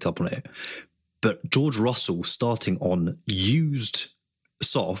have picked up on it, but George Russell starting on used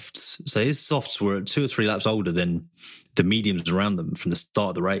softs, so his softs were 2 or 3 laps older than the mediums around them from the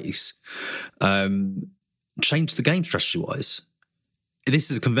start of the race, changed the game strategy-wise.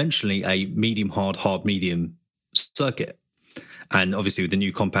 This is conventionally a medium-hard, hard-medium circuit. And obviously with the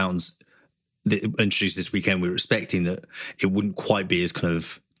new compounds that introduced this weekend, we were expecting that it wouldn't quite be as kind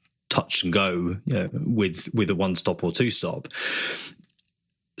of touch and go with a one-stop or two-stop.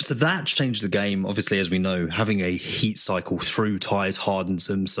 So that changed the game. Obviously, as we know, having a heat cycle through tyres hardens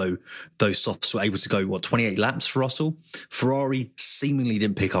them. So those softs were able to go, 28 laps for Russell? Ferrari seemingly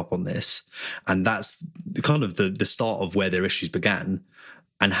didn't pick up on this. And that's kind of the start of where their issues began.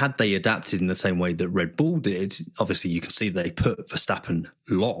 And had they adapted in the same way that Red Bull did, obviously you can see they put Verstappen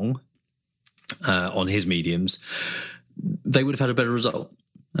long on his mediums, they would have had a better result.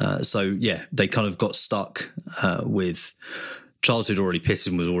 They kind of got stuck with Charles, who'd already pitted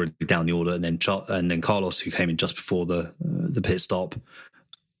and was already down the order, and then Carlos, who came in just before the pit stop.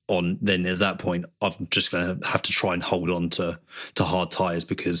 Then at that point, I'm just going to have to try and hold on to hard tyres,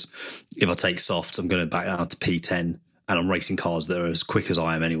 because if I take softs, I'm going to back down to P10, and I'm racing cars that are as quick as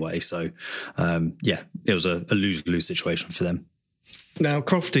I am anyway. So, it was a lose-lose situation for them. Now,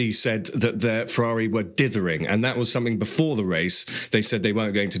 Crofty said that their Ferrari were dithering, and that was something before the race they said they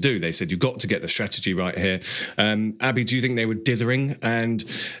weren't going to do. They said, you've got to get the strategy right here. Abby, do you think they were dithering? And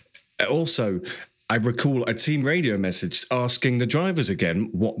also, I recall a team radio message asking the drivers again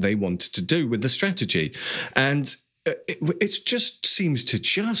what they wanted to do with the strategy. And it just seems to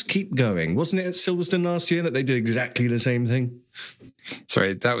just keep going. Wasn't it at Silverstone last year that they did exactly the same thing?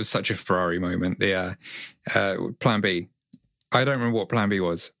 Sorry, that was such a Ferrari moment. The Plan B. I don't remember what Plan B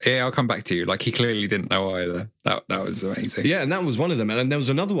was. Yeah, I'll come back to you. Like, he clearly didn't know either. That was amazing. Yeah, and that was one of them. And there was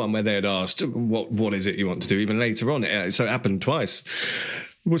another one where they had asked, what is it you want to do, even later on. So it happened twice.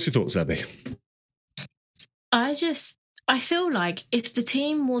 What's your thoughts, Abby? I feel like if the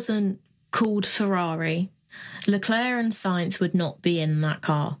team wasn't called Ferrari, Leclerc and Sainz would not be in that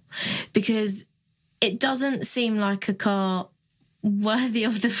car, because it doesn't seem like a car worthy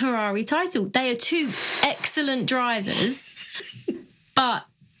of the Ferrari title. They are two excellent drivers, but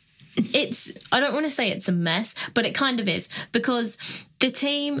I don't want to say it's a mess, but it kind of is, because the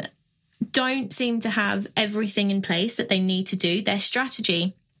team don't seem to have everything in place that they need to do. Their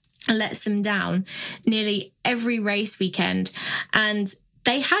strategy lets them down nearly every race weekend, and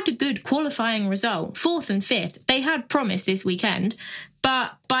they had a good qualifying result, 4th and 5th. They had promise this weekend,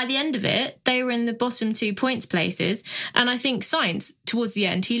 but by the end of it, they were in the bottom 2 points places. And I think Sainz, towards the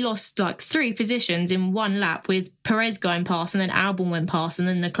end, he lost like 3 positions in one lap, with Perez going past, and then Albon went past, and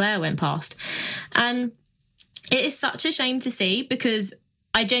then Leclerc went past. And it is such a shame to see, because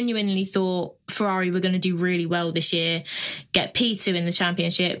I genuinely thought Ferrari were going to do really well this year, get P2 in the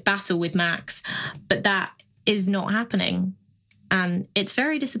championship, battle with Max, but that is not happening. And it's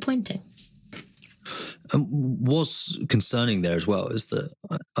very disappointing. What's concerning there as well is that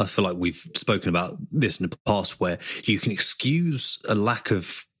I feel like we've spoken about this in the past, where you can excuse a lack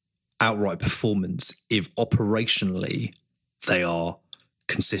of outright performance if operationally they are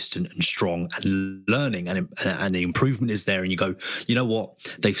consistent and strong and learning, and the improvement is there, and you go, you know what,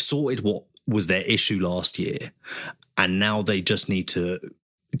 they've sorted what was their issue last year, and now they just need to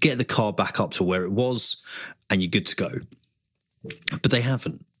get the car back up to where it was, and you're good to go. But they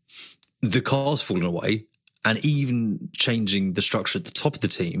haven't. The car's fallen away, and even changing the structure at the top of the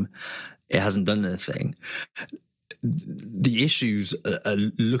team, it hasn't done anything. The issues are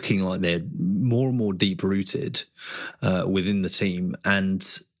looking like they're more and more deep-rooted within the team,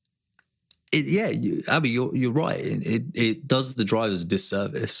 and Abby, you're right. It does the drivers a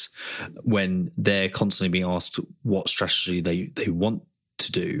disservice when they're constantly being asked what strategy they want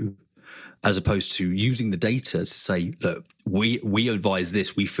to do, as opposed to using the data to say, look, we advise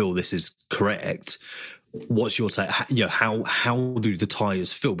this, we feel this is correct. What's your take? How do the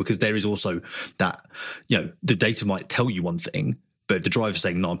tyres feel? Because there is also that, the data might tell you one thing, but if the driver's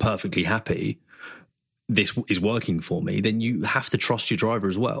saying, no, I'm perfectly happy, this is working for me, then you have to trust your driver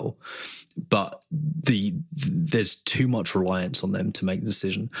as well. But there's too much reliance on them to make the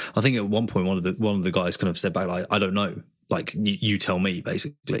decision. I think at one point one of the guys kind of said back, like, I don't know, like you tell me,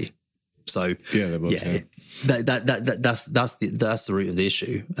 basically. So there was, that's the root of the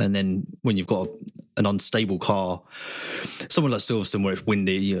issue. And then when you've got an unstable car, somewhere like Silverstone where it's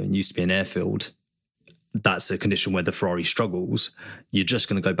windy and used to be an airfield, that's a condition where the Ferrari struggles. You're just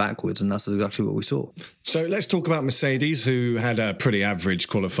going to go backwards, and that's exactly what we saw. So let's talk about Mercedes, who had a pretty average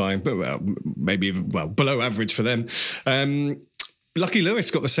qualifying, but maybe even below average for them. Lucky Lewis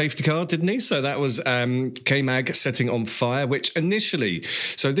got the safety car, didn't he? So that was K-Mag setting on fire, which initially,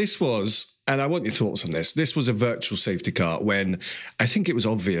 so this was, and I want your thoughts on this was a virtual safety car when I think it was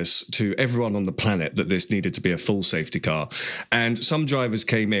obvious to everyone on the planet that this needed to be a full safety car. And some drivers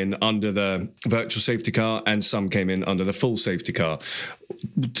came in under the virtual safety car and some came in under the full safety car.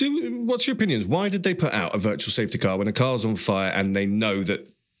 What's your opinions? Why did they put out a virtual safety car when a car's on fire and they know that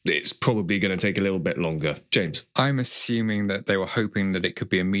it's probably going to take a little bit longer? James? I'm assuming that they were hoping that it could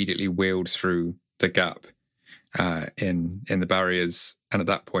be immediately wheeled through the gap in the barriers. And at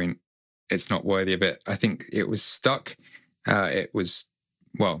that point, it's not worthy of it. I think it was stuck. It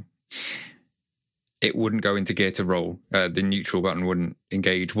wouldn't go into gear to roll. The neutral button wouldn't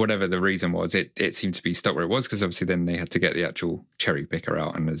engage. Whatever the reason was, it seemed to be stuck where it was, because obviously then they had to get the actual cherry picker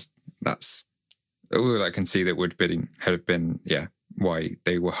out. And that's all I can see that would have been why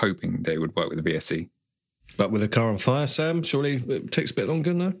they were hoping they would work with the VSC. But with a car on fire, Sam, surely it takes a bit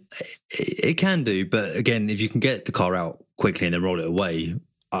longer, no? It can do, but again, if you can get the car out quickly and then roll it away,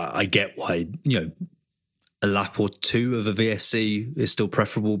 I get why, a lap or two of a VSC is still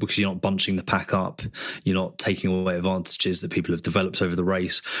preferable, because you're not bunching the pack up, you're not taking away advantages that people have developed over the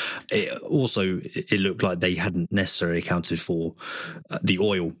race. It looked like they hadn't necessarily accounted for the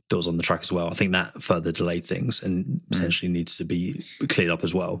oil that was on the track as well. I think that further delayed things and potentially needs to be cleared up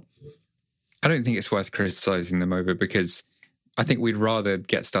as well. I don't think it's worth criticising them over, because I think we'd rather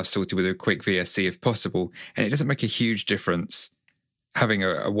get stuff sorted with a quick VSC if possible, and it doesn't make a huge difference having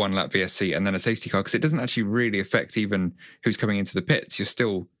a one-lap VSC and then a safety car, because it doesn't actually really affect even who's coming into the pits.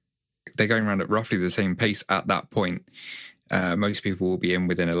 They're going around at roughly the same pace at that point. Most people will be in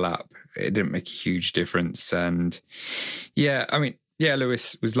within a lap. It didn't make a huge difference. And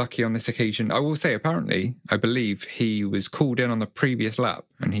Lewis was lucky on this occasion. I will say, apparently, I believe he was called in on the previous lap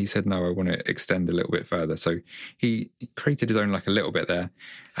and he said, no, I want to extend a little bit further. So he created his own luck a little bit there.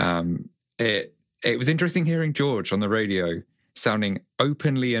 It was interesting hearing George on the radio sounding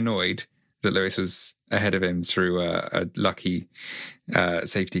openly annoyed that Lewis was ahead of him through a lucky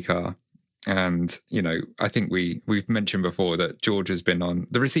safety car. And, I think we've mentioned before that George has been on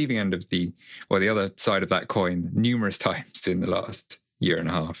the receiving end of the other side of that coin numerous times in the last year and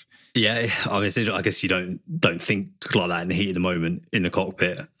a half. Yeah, I guess you don't think like that in the heat of the moment in the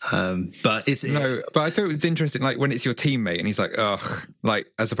cockpit. But I thought it was interesting, like when it's your teammate and he's like, ugh,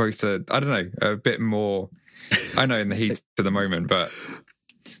 like as opposed to, I don't know, a bit more, I know in the heat of the moment, but...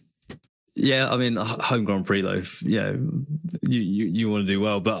 Yeah, I mean, home Grand Prix though, you want to do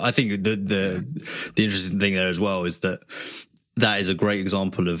well. But I think the interesting thing there as well is that is a great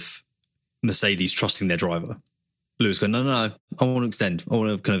example of Mercedes trusting their driver. Lewis going, no, I want to extend. I want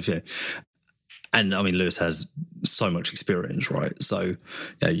to kind of, and I mean, Lewis has so much experience, right? So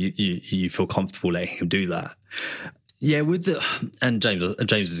you feel comfortable letting him do that. Yeah, and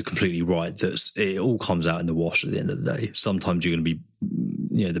James is completely right that it all comes out in the wash at the end of the day. Sometimes you're going to be,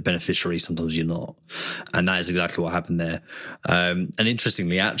 the beneficiary, sometimes you're not, and that is exactly what happened there. And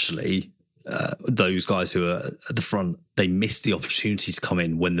interestingly, actually, those guys who are at the front, they missed the opportunity to come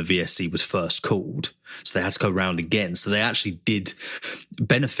in when the VSC was first called, so they had to go round again. So they actually did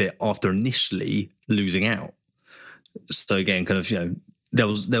benefit after initially losing out. So again, kind of there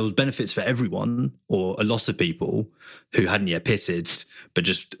was benefits for everyone, or a lot of people who hadn't yet pitted, but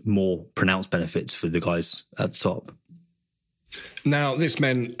just more pronounced benefits for the guys at the top. Now, this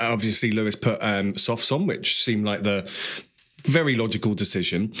meant, obviously, Lewis put softs on, which seemed like the very logical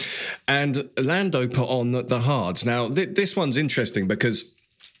decision. And Lando put on the hards. Now, this one's interesting because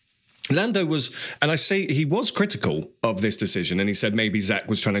Lando was, and I say he was critical of this decision, and he said maybe Zach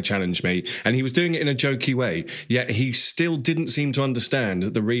was trying to challenge me, and he was doing it in a jokey way, yet he still didn't seem to understand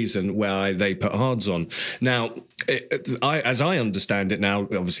the reason why they put hards on. Now, as I understand it now,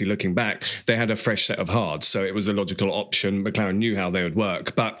 obviously looking back, they had a fresh set of hards, so it was a logical option. McLaren knew how they would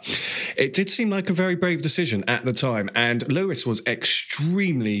work, but it did seem like a very brave decision at the time, and Lewis was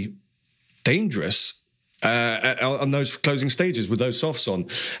extremely dangerous on those closing stages with those softs on.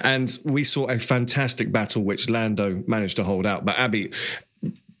 And we saw a fantastic battle, which Lando managed to hold out. But Abby,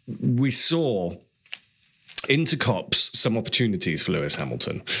 we saw into Cops some opportunities for Lewis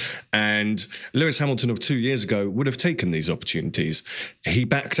Hamilton. And Lewis Hamilton of 2 years ago would have taken these opportunities. He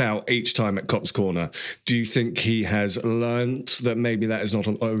backed out each time at Cops Corner. Do you think he has learnt that maybe that is not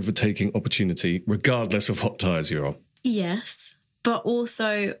an overtaking opportunity, regardless of what tyres you're on? Yes. But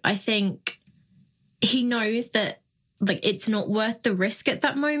also, I think he knows that it's not worth the risk at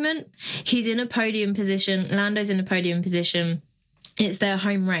that moment. He's in a podium position. Lando's in a podium position. It's their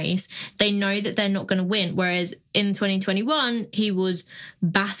home race. They know that they're not going to win. Whereas in 2021, he was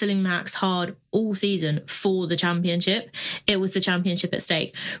battling Max hard all season for the championship. It was the championship at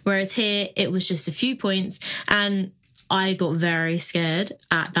stake. Whereas here, it was just a few points. And I got very scared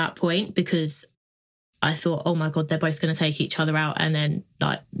at that point because I thought, oh my God, they're both going to take each other out and then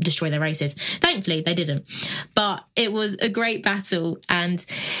destroy their races. Thankfully, they didn't. But it was a great battle. And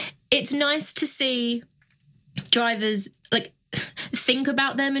it's nice to see drivers think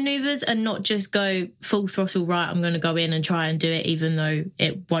about their maneuvers and not just go full throttle, right, I'm going to go in and try and do it even though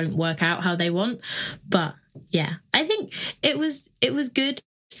it won't work out how they want. But yeah, I think it was good,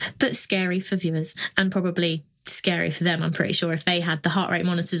 but scary for viewers and probably scary for them. I'm pretty sure if they had the heart rate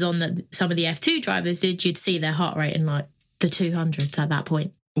monitors on that some of the F2 drivers did, you'd see their heart rate in the 200s at that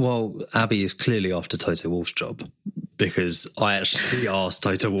point. Well, Abby is clearly after Toto Wolff's job, because I actually asked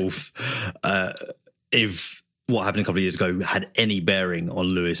Toto Wolff if what happened a couple of years ago had any bearing on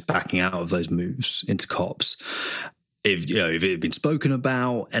Lewis backing out of those moves into Cops, if it had been spoken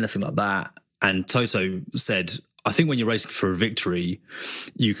about, anything like that. And Toto said, I think when you're racing for a victory,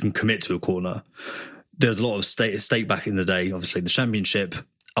 you can commit to a corner. There's a lot of stake back in the day. Obviously, the championship,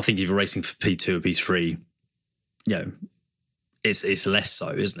 I think if you're racing for P2 or P3, it's less so,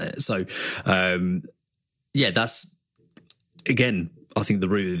 isn't it? So, that's, again, I think the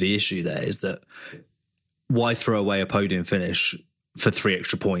root of the issue there is that why throw away a podium finish for 3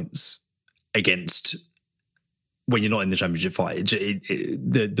 extra points against when you're not in the championship fight?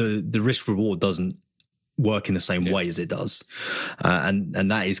 The risk reward doesn't work in the same way as it does. And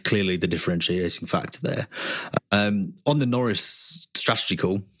that is clearly the differentiating factor there. On the Norris strategy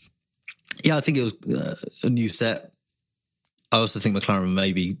call, I think it was a new set. I also think McLaren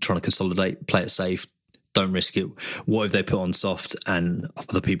may be trying to consolidate, play it safe, don't risk it. What if they put on soft and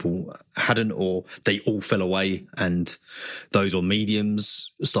other people hadn't, or they all fell away and those on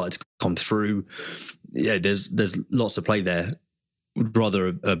mediums started to come through? Yeah, there's lots of play there. Would rather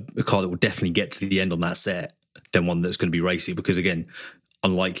a car that will definitely get to the end on that set than one that's going to be racy, because again,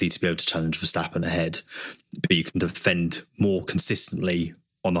 unlikely to be able to challenge Verstappen ahead, but you can defend more consistently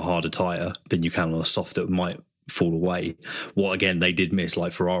on the harder tyre than you can on a soft that might fall away. What again they did miss,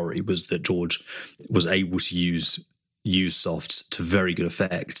 like Ferrari, was that George was able to use softs to very good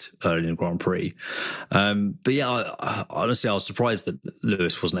effect early in the Grand Prix. But yeah, honestly, I was surprised that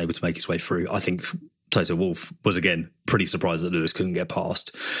Lewis wasn't able to make his way through. I think Toto Wolff was, again, pretty surprised that Lewis couldn't get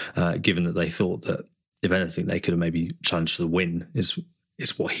past, given that they thought that, if anything, they could have maybe challenged for the win, is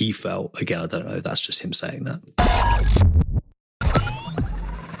what he felt. Again, I don't know if that's just him saying that.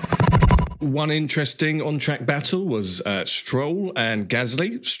 One interesting on-track battle was Stroll and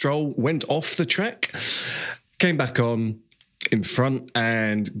Gasly. Stroll went off the track, came back on in front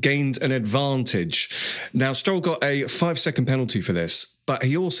and gained an advantage. Now, Stroll got a 5-second penalty for this, but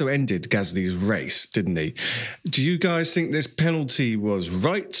he also ended Gasly's race, didn't he? Do you guys think this penalty was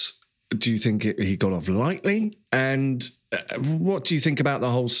right? Do you think he got off lightly? And what do you think about the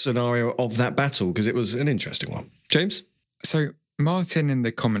whole scenario of that battle? Because it was an interesting one. James? So Martin in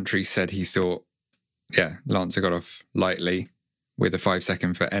the commentary said he thought, Lance got off lightly with a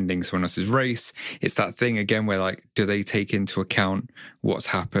 5-second for ending someone else's race. It's that thing again where, do they take into account what's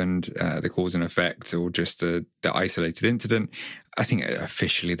happened, the cause and effect, or just the isolated incident? I think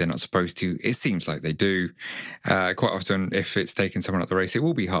officially they're not supposed to. It seems like they do. Quite often, if it's taken someone out the race, it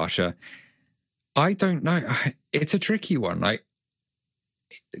will be harsher. I don't know. It's a tricky one.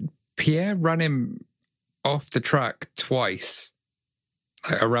 Pierre ran him off the track twice,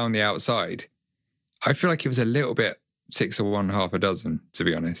 around the outside. I feel like it was a little bit 6 or 1, half a dozen, to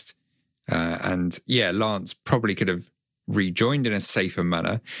be honest. And Lance probably could have rejoined in a safer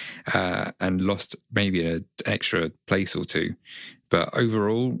manner and lost maybe an extra place or two. But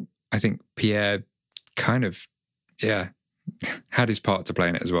overall, I think Pierre kind of, had his part to play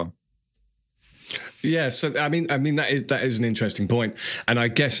in it as well. Yeah, so I mean that is an interesting point, and I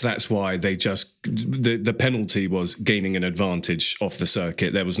guess that's why they just the penalty was gaining an advantage off the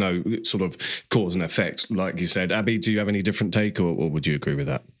circuit. There was no sort of cause and effect, like you said. Abby, do you have any different take, or would you agree with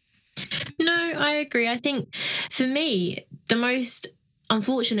that? No, I agree. I think for me, the most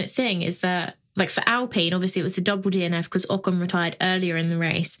unfortunate thing is that, like for Alpine, obviously it was a double DNF because Ocon retired earlier in the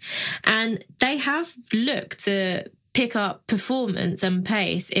race, and they have looked to pick up performance and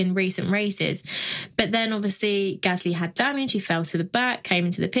pace in recent races. But then obviously Gasly had damage, he fell to the back, came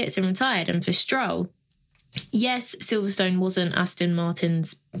into the pits and retired. And for Stroll, yes, Silverstone wasn't Aston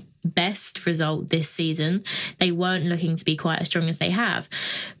Martin's best result this season. They weren't looking to be quite as strong as they have.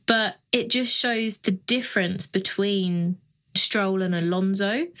 But it just shows the difference between Stroll and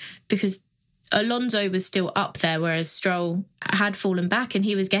Alonso, because Alonso was still up there, whereas Stroll had fallen back and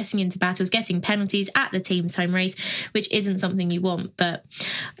he was getting into battles, getting penalties at the team's home race, which isn't something you want. But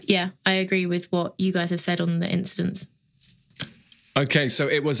yeah, I agree with what you guys have said on the incidents. Okay, so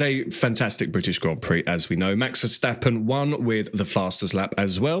it was a fantastic British Grand Prix, as we know. Max Verstappen won with the fastest lap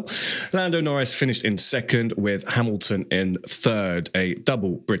as well. Lando Norris finished in second with Hamilton in third, a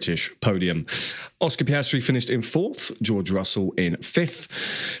double British podium. Oscar Piastri finished in fourth, George Russell in fifth.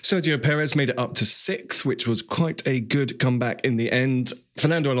 Sergio Perez made it up to sixth, which was quite a good comeback in the end.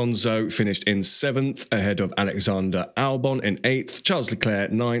 Fernando Alonso finished in seventh, ahead of Alexander Albon in eighth, Charles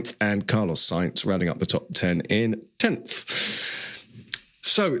Leclerc ninth, and Carlos Sainz rounding up the top 10 in 10th.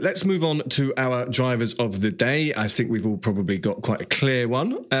 So let's move on to our drivers of the day. I think we've all probably got quite a clear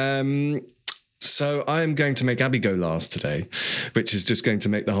one. So I am going to make Abby go last today, which is just going to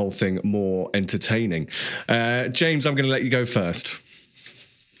make the whole thing more entertaining. James, I'm going to let you go first.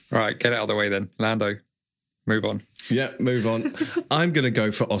 All right, get out of the way then. Lando, move on. Yeah, move on. I'm going to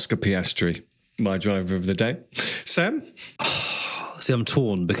go for Oscar Piastri, my driver of the day. Sam? See, I'm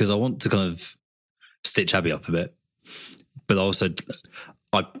torn because I want to kind of stitch Abby up a bit. But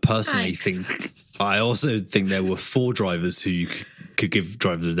I personally think there were four drivers who you could give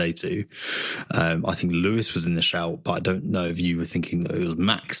driver of the day to. I think Lewis was in the shout, but I don't know if you were thinking that it was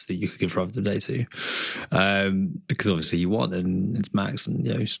Max that you could give driver of the day to, because obviously he won and it's Max, and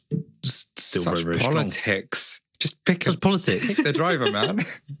still such very, very politics. Strong. Just pick politics. Pick the driver, man.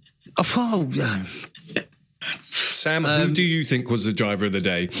 Sam, who do you think was the driver of the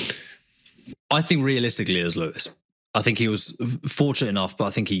day? I think realistically it was Lewis. I think he was fortunate enough, but I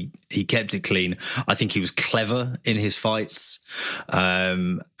think he kept it clean. I think he was clever in his fights.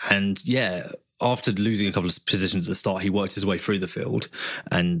 And yeah, after losing a couple of positions at the start, he worked his way through the field.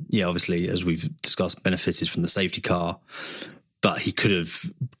 And yeah, obviously, as we've discussed, benefited from the safety car. But he could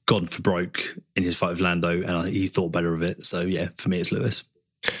have gone for broke in his fight with Lando, and he thought better of it. So yeah, for me, it's Lewis.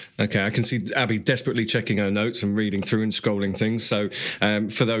 Okay, I can see Abby desperately checking her notes and reading through and scrolling things. So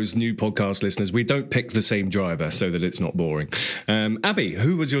for those new podcast listeners, we don't pick the same driver so that it's not boring. Abby,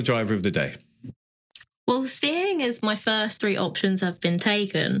 who was your driver of the day? Well, seeing as my first three options have been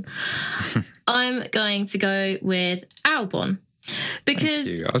taken, I'm going to go with Albon.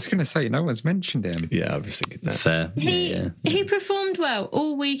 Because I was going to say, no one's mentioned him. Yeah, I was thinking that. Fair. He performed well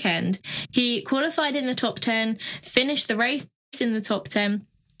all weekend. He qualified in the top 10, finished the race in the top 10.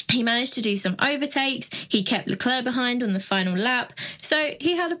 He managed to do some overtakes. He kept Leclerc behind on the final lap. So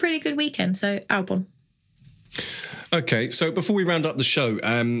he had a pretty good weekend. So Albon. Okay, so before we round up the show,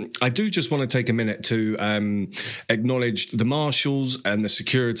 I do just want to take a minute to acknowledge the marshals and the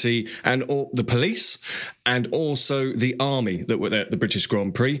security and the police and also the army that were at the British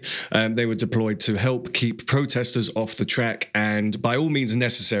Grand Prix. They were deployed to help keep protesters off the track, and by all means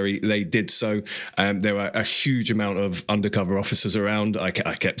necessary, they did so. There were a huge amount of undercover officers around. I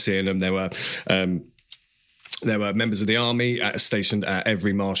kept seeing them. There were members of the army stationed at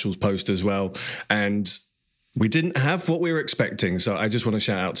every marshal's post as well, and we didn't have what we were expecting. So I just want to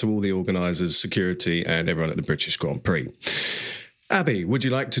shout out to all the organisers, security, and everyone at the British Grand Prix. Abby, would you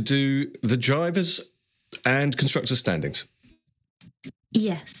like to do the drivers and constructors standings?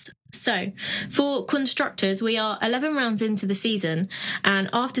 Yes. So for constructors, we are 11 rounds into the season, and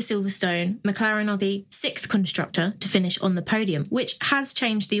after Silverstone, McLaren are the 6th constructor to finish on the podium, which has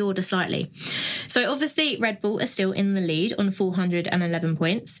changed the order slightly. So obviously Red Bull are still in the lead on 411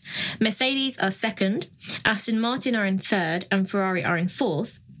 points. Mercedes are 2nd, Aston Martin are in 3rd, and Ferrari are in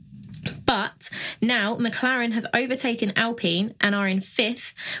 4th. But now McLaren have overtaken Alpine and are in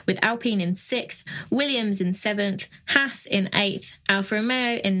 5th, with Alpine in 6th, Williams in 7th, Haas in 8th, Alfa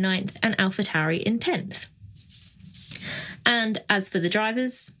Romeo in 9th, and AlphaTauri in 10th. And as for the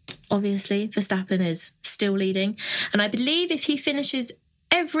drivers, obviously Verstappen is still leading. And I believe if he finishes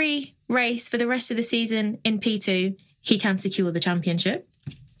every race for the rest of the season in P2, he can secure the championship.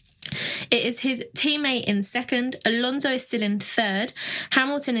 It is his teammate in second. Alonso is still in third.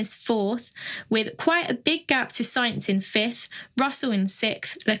 Hamilton is fourth, with quite a big gap to Sainz in fifth. Russell in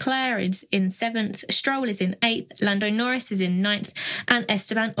sixth. Leclerc is in seventh. Stroll is in eighth. Lando Norris is in ninth. And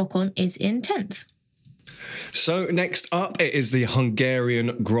Esteban Ocon is in 10th. So next up, it is the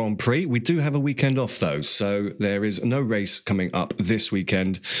Hungarian Grand Prix. We do have a weekend off, though, so there is no race coming up this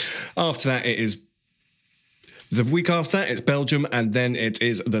weekend. After that, it is the week after that, it's Belgium, and then it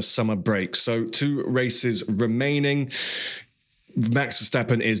is the summer break. So 2 races remaining. Max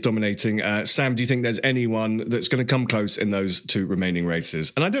Verstappen is dominating. Sam, do you think there's anyone that's going to come close in those 2 remaining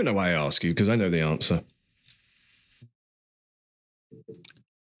races? And I don't know why I ask you, because I know the answer.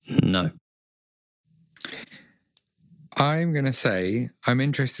 No. I'm going to say I'm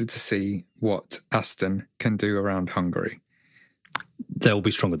interested to see what Aston can do around Hungary. They'll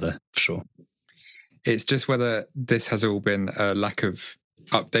be stronger there, for sure. It's just whether this has all been a lack of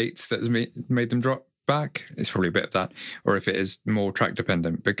updates that has made them drop back. It's probably a bit of that. Or if it is more track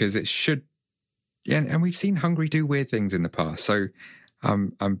dependent, because it should. Yeah, and we've seen Hungary do weird things in the past. So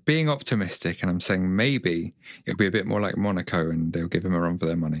I'm being optimistic, and I'm saying maybe it'll be a bit more like Monaco and they'll give them a run for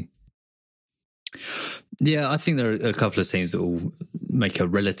their money. Yeah, I think there are a couple of teams that will make a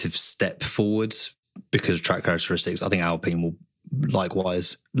relative step forward because of track characteristics. I think Alpine will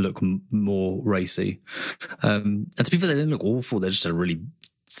likewise look more racy. And to be fair, they didn't look awful. They just had a really,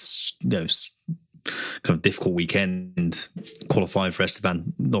 kind of difficult weekend qualifying for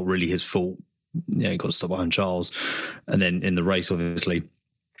Esteban. Not really his fault. He got stuck behind Charles. And then in the race, obviously.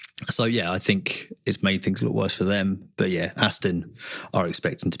 So, yeah, I think it's made things look worse for them. But, yeah, Aston are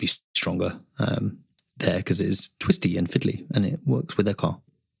expecting to be stronger there because it is twisty and fiddly and it works with their car.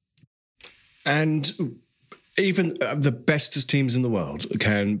 And even the bestest teams in the world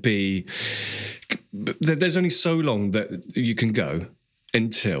can be... There's only so long that you can go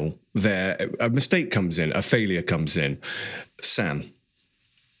until a mistake comes in, a failure comes in. Sam?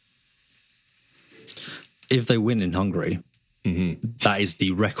 If they win in Hungary, that is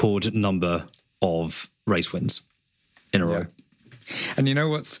the record number of race wins in a row. And you know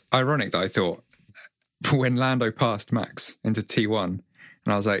what's ironic that I thought when Lando passed Max into T1,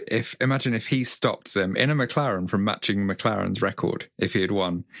 and I was like, imagine if he stopped them in a McLaren from matching McLaren's record if he had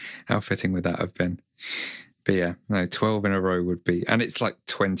won, how fitting would that have been? But yeah, no, 12 in a row would be, and it's like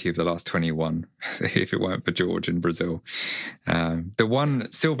 20 of the last 21 if it weren't for George in Brazil. The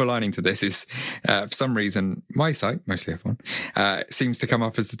one silver lining to this is, for some reason, my site, mostly F1, seems to come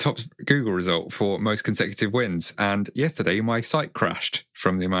up as the top Google result for most consecutive wins. And yesterday, my site crashed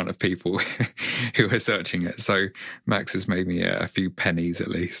from the amount of people who were searching it. So Max has made me a few pennies at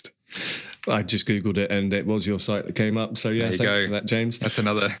least. I just Googled it and it was your site that came up. So yeah, thank you for that, James. That's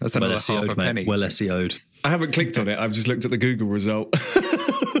another half a penny. Well SEO'd. I haven't clicked on it. I've just looked at the Google result.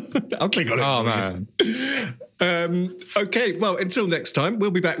 I'll click on it. Oh, man. Okay, well, until next time,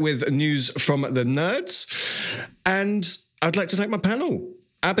 we'll be back with news from the nerds. And I'd like to thank my panel.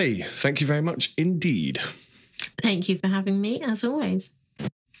 Abby, thank you very much indeed. Thank you for having me, as always.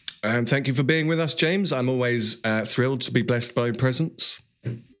 And thank you for being with us, James. I'm always thrilled to be blessed by your presence.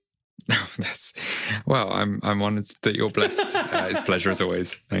 I'm honoured that you're blessed. It's a pleasure as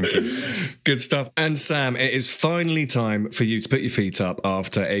always. Thank you. Good stuff. And Sam, it is finally time for you to put your feet up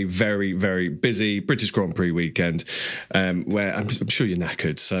after a very, very busy British Grand Prix weekend, where I'm sure you're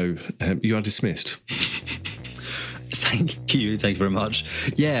knackered. So you are dismissed. Thank you very much.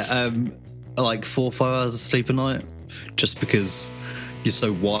 Yeah, like 4 or 5 hours of sleep a night, just because you're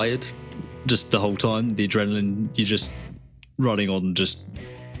so wired, just the whole time. The adrenaline, you're just running on, just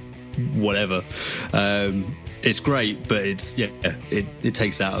whatever. It's great, but it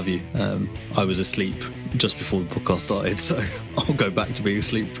takes it out of you. I was asleep just before the podcast started, so I'll go back to being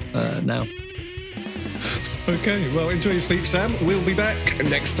asleep now. Okay, well, enjoy your sleep, Sam. We'll be back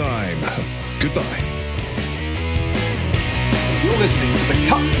next time. Goodbye. You're listening to the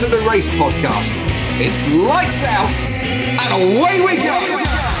Cut to the Race podcast. It's lights out and away we go.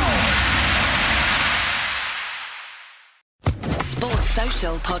 Sports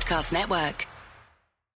Social Podcast Network.